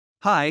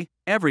Hi,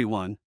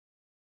 everyone.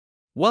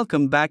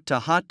 Welcome back to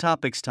Hot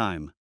Topics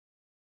Time.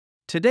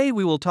 Today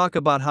we will talk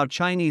about how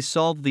Chinese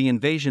solved the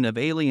invasion of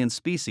alien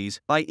species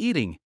by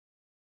eating.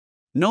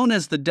 Known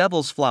as the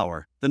devil's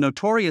flower, the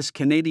notorious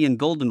Canadian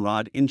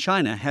goldenrod in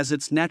China has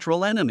its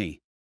natural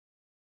enemy.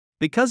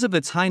 Because of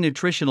its high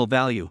nutritional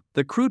value,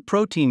 the crude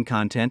protein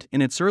content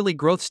in its early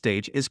growth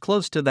stage is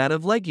close to that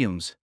of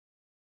legumes.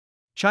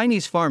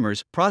 Chinese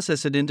farmers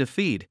process it into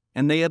feed,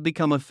 and they have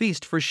become a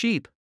feast for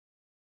sheep.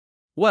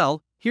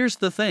 Well, here's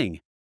the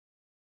thing.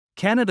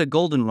 Canada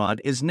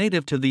goldenrod is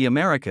native to the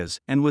Americas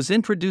and was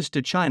introduced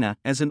to China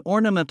as an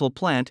ornamental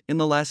plant in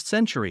the last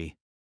century.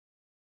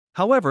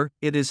 However,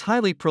 it is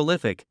highly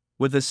prolific,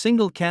 with a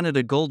single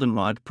Canada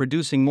goldenrod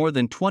producing more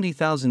than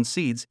 20,000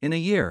 seeds in a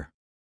year.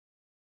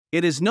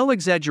 It is no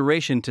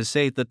exaggeration to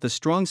say that the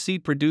strong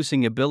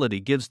seed-producing ability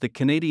gives the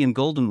Canadian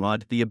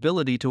goldenrod the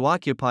ability to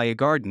occupy a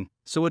garden,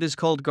 so it is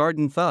called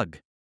garden thug.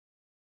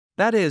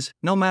 That is,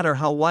 no matter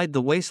how wide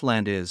the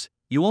wasteland is,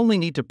 you only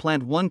need to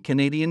plant one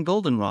Canadian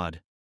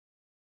goldenrod.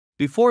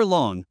 Before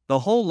long, the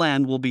whole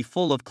land will be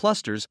full of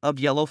clusters of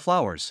yellow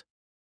flowers.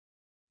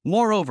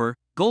 Moreover,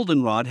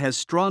 goldenrod has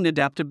strong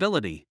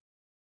adaptability.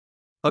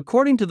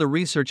 According to the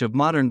research of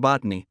modern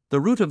botany,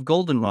 the root of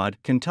goldenrod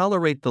can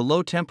tolerate the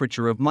low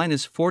temperature of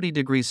 -40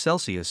 degrees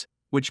Celsius,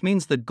 which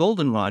means that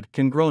goldenrod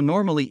can grow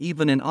normally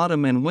even in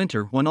autumn and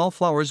winter when all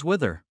flowers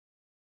wither.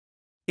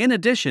 In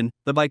addition,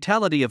 the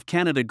vitality of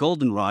Canada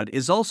goldenrod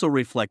is also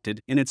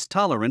reflected in its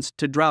tolerance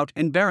to drought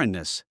and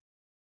barrenness.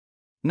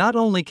 Not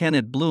only can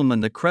it bloom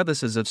in the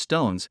crevices of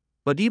stones,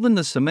 but even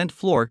the cement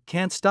floor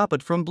can't stop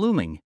it from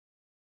blooming.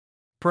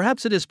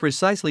 Perhaps it is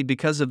precisely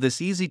because of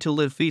this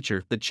easy-to-live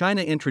feature that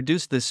China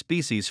introduced this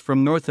species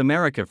from North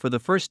America for the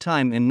first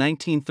time in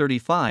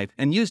 1935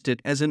 and used it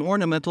as an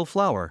ornamental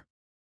flower.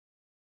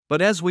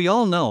 But as we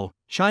all know,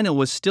 China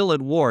was still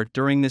at war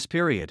during this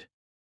period.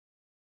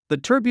 The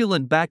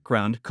turbulent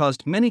background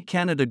caused many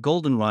Canada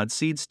goldenrod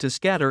seeds to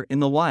scatter in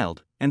the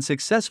wild, and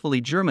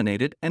successfully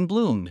germinated and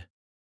bloomed.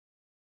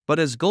 But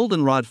as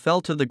goldenrod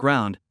fell to the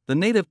ground, the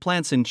native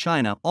plants in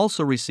China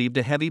also received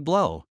a heavy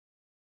blow.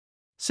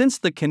 Since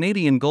the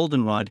Canadian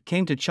goldenrod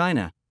came to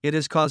China, it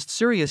has caused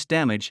serious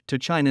damage to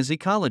China's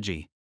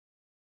ecology.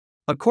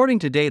 According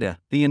to data,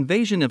 the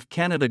invasion of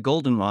Canada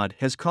goldenrod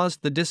has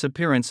caused the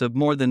disappearance of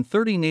more than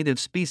 30 native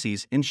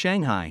species in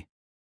Shanghai.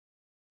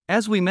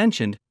 As we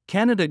mentioned,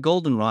 Canada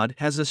goldenrod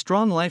has a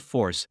strong life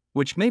force,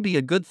 which may be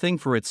a good thing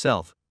for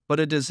itself, but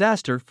a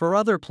disaster for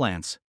other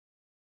plants.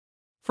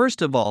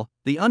 First of all,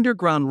 the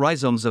underground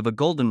rhizomes of a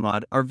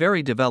goldenrod are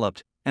very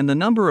developed, and the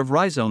number of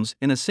rhizomes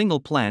in a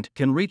single plant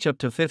can reach up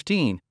to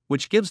 15,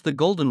 which gives the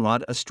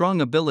goldenrod a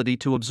strong ability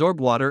to absorb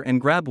water and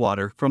grab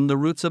water from the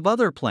roots of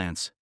other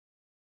plants.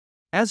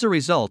 As a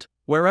result,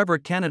 wherever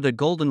Canada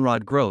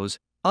goldenrod grows,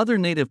 other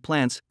native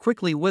plants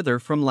quickly wither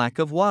from lack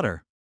of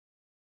water.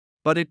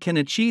 But it can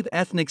achieve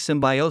ethnic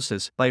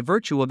symbiosis by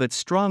virtue of its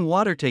strong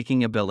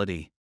water-taking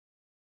ability.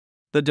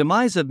 The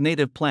demise of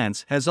native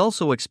plants has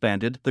also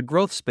expanded the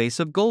growth space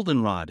of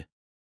goldenrod.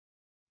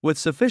 With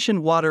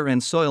sufficient water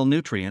and soil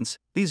nutrients,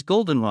 these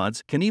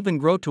goldenrods can even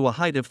grow to a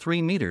height of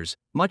 3 meters,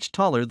 much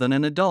taller than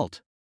an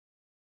adult.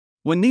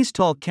 When these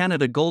tall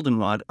Canada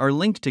goldenrod are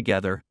linked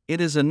together,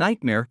 it is a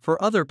nightmare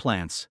for other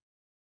plants.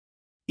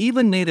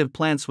 Even native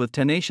plants with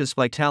tenacious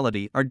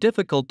vitality are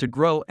difficult to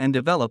grow and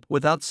develop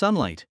without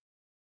sunlight.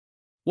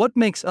 What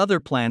makes other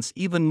plants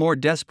even more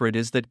desperate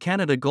is that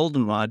Canada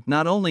goldenrod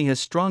not only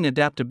has strong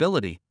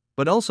adaptability,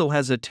 but also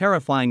has a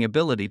terrifying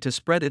ability to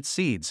spread its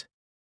seeds.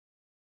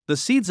 The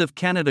seeds of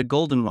Canada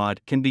goldenrod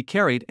can be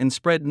carried and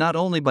spread not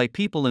only by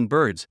people and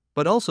birds,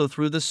 but also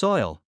through the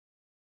soil.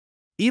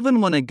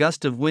 Even when a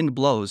gust of wind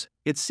blows,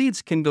 its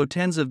seeds can go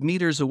tens of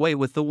meters away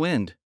with the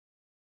wind.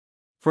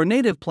 For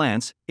native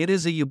plants, it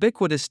is a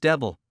ubiquitous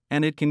devil,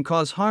 and it can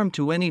cause harm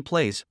to any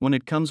place when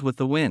it comes with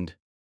the wind.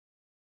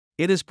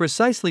 It is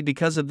precisely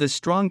because of this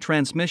strong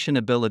transmission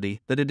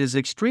ability that it is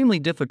extremely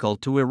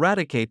difficult to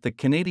eradicate the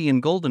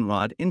Canadian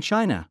goldenrod in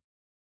China.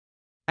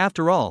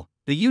 After all,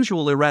 the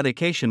usual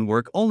eradication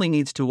work only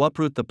needs to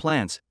uproot the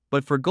plants,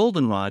 but for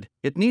goldenrod,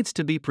 it needs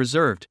to be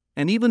preserved,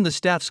 and even the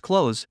staff's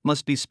clothes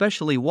must be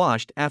specially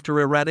washed after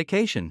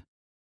eradication.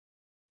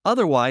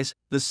 Otherwise,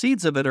 the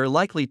seeds of it are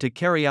likely to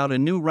carry out a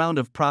new round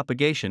of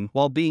propagation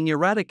while being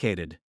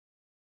eradicated.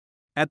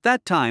 At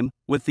that time,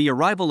 with the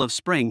arrival of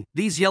spring,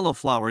 these yellow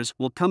flowers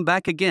will come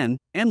back again,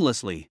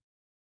 endlessly.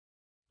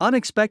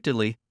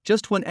 Unexpectedly,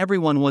 just when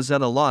everyone was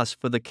at a loss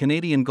for the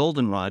Canadian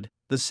goldenrod,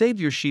 the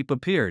savior sheep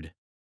appeared.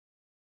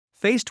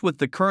 Faced with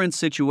the current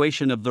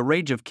situation of the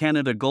rage of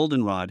Canada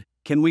goldenrod,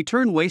 can we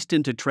turn waste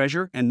into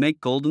treasure and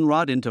make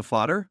goldenrod into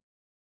fodder?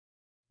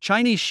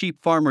 Chinese sheep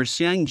farmer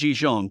Xiang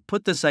Jizhong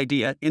put this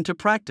idea into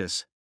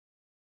practice.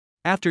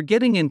 After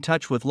getting in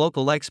touch with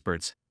local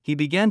experts, he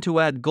began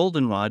to add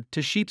goldenrod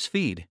to sheep's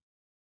feed.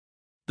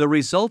 The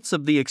results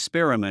of the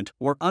experiment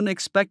were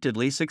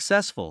unexpectedly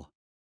successful.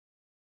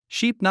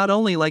 Sheep not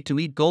only like to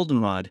eat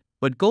goldenrod,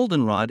 but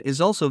goldenrod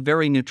is also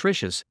very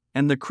nutritious,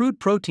 and the crude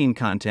protein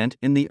content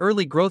in the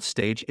early growth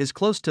stage is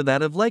close to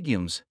that of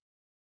legumes.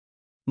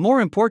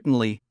 More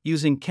importantly,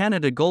 using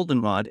Canada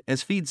goldenrod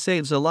as feed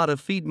saves a lot of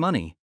feed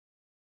money.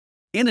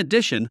 In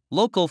addition,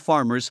 local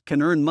farmers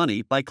can earn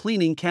money by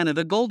cleaning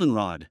Canada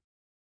goldenrod.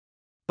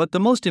 But the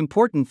most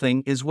important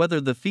thing is whether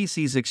the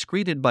feces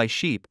excreted by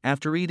sheep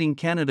after eating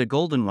Canada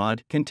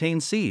goldenrod contain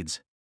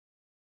seeds.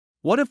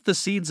 What if the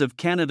seeds of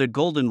Canada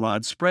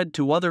goldenrod spread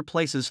to other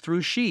places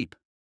through sheep?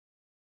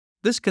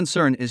 This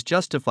concern is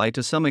justified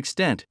to some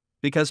extent,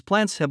 because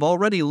plants have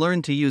already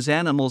learned to use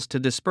animals to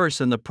disperse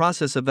in the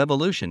process of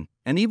evolution,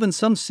 and even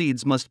some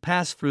seeds must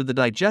pass through the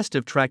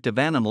digestive tract of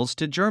animals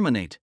to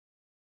germinate.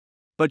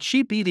 But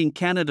sheep eating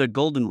Canada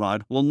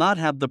goldenrod will not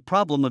have the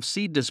problem of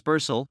seed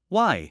dispersal.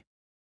 Why?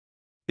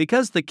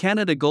 Because the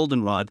Canada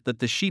goldenrod that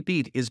the sheep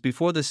eat is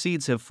before the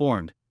seeds have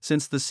formed.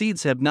 Since the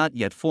seeds have not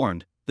yet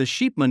formed, the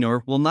sheep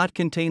manure will not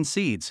contain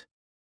seeds.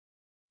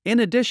 In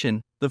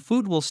addition, the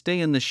food will stay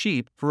in the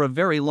sheep for a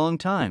very long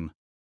time.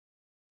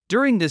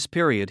 During this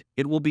period,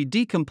 it will be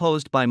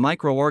decomposed by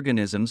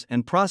microorganisms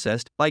and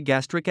processed by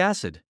gastric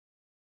acid.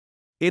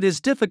 It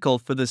is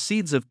difficult for the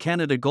seeds of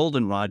Canada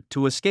goldenrod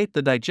to escape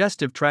the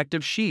digestive tract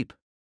of sheep.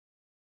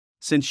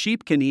 Since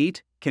sheep can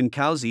eat, can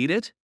cows eat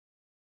it?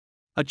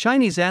 A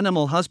Chinese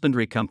animal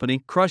husbandry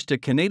company crushed a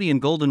Canadian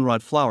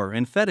goldenrod flower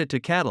and fed it to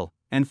cattle,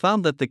 and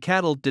found that the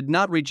cattle did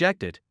not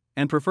reject it,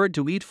 and preferred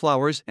to eat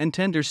flowers and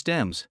tender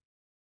stems.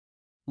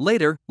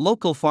 Later,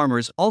 local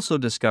farmers also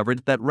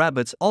discovered that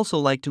rabbits also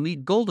like to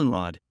eat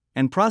goldenrod,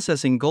 and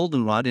processing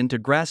goldenrod into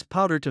grass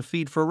powder to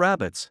feed for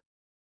rabbits.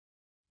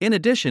 In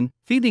addition,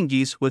 feeding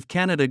geese with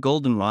Canada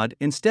goldenrod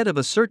instead of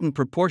a certain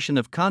proportion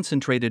of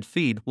concentrated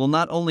feed will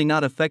not only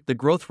not affect the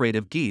growth rate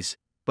of geese,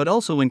 but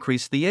also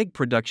increase the egg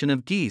production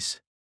of geese.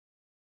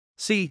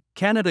 See,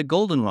 Canada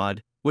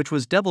goldenrod, which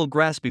was devil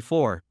grass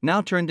before,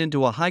 now turned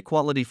into a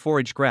high-quality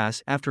forage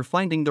grass after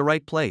finding the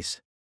right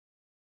place.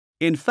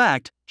 In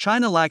fact,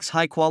 China lacks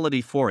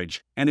high-quality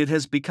forage, and it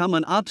has become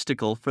an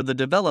obstacle for the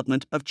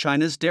development of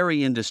China's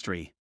dairy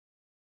industry.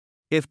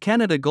 If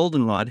Canada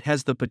goldenrod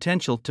has the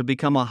potential to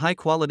become a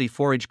high-quality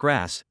forage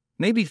grass,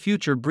 maybe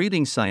future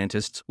breeding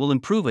scientists will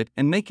improve it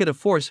and make it a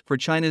force for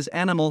China's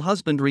animal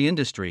husbandry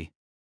industry.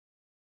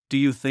 Do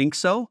you think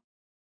so?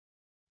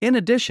 In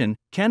addition,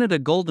 Canada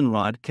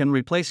goldenrod can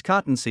replace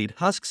cottonseed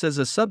husks as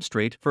a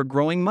substrate for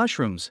growing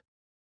mushrooms.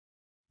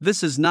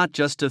 This is not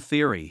just a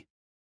theory.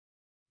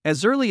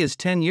 As early as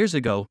 10 years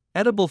ago,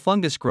 edible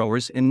fungus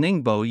growers in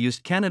Ningbo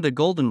used Canada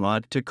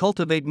goldenrod to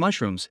cultivate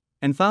mushrooms,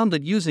 and found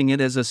that using it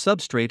as a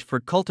substrate for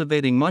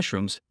cultivating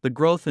mushrooms, the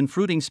growth and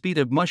fruiting speed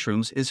of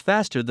mushrooms is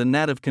faster than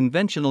that of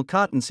conventional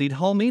cottonseed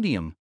hull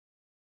medium.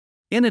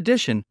 In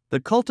addition, the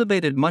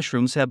cultivated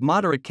mushrooms have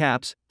moderate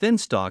caps, thin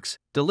stalks,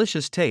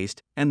 delicious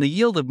taste, and the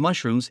yield of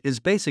mushrooms is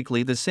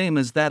basically the same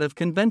as that of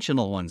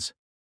conventional ones.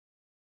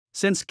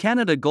 Since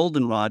Canada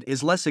goldenrod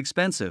is less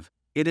expensive,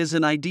 it is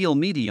an ideal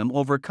medium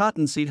over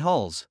cottonseed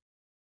hulls.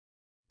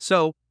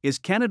 So, is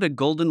Canada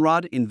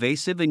goldenrod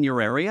invasive in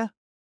your area?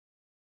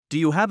 Do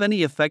you have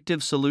any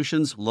effective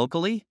solutions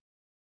locally?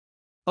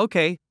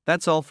 Okay,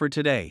 that's all for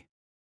today.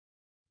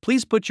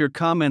 Please put your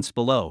comments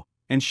below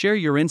and share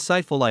your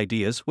insightful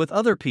ideas with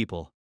other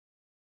people.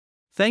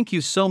 Thank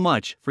you so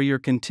much for your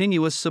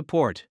continuous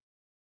support.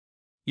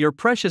 Your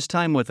precious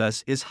time with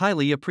us is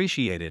highly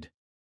appreciated.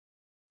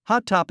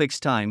 Hot Topics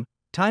time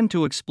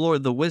to explore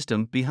the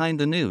wisdom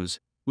behind the news.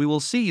 We will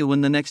see you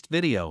in the next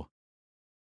video.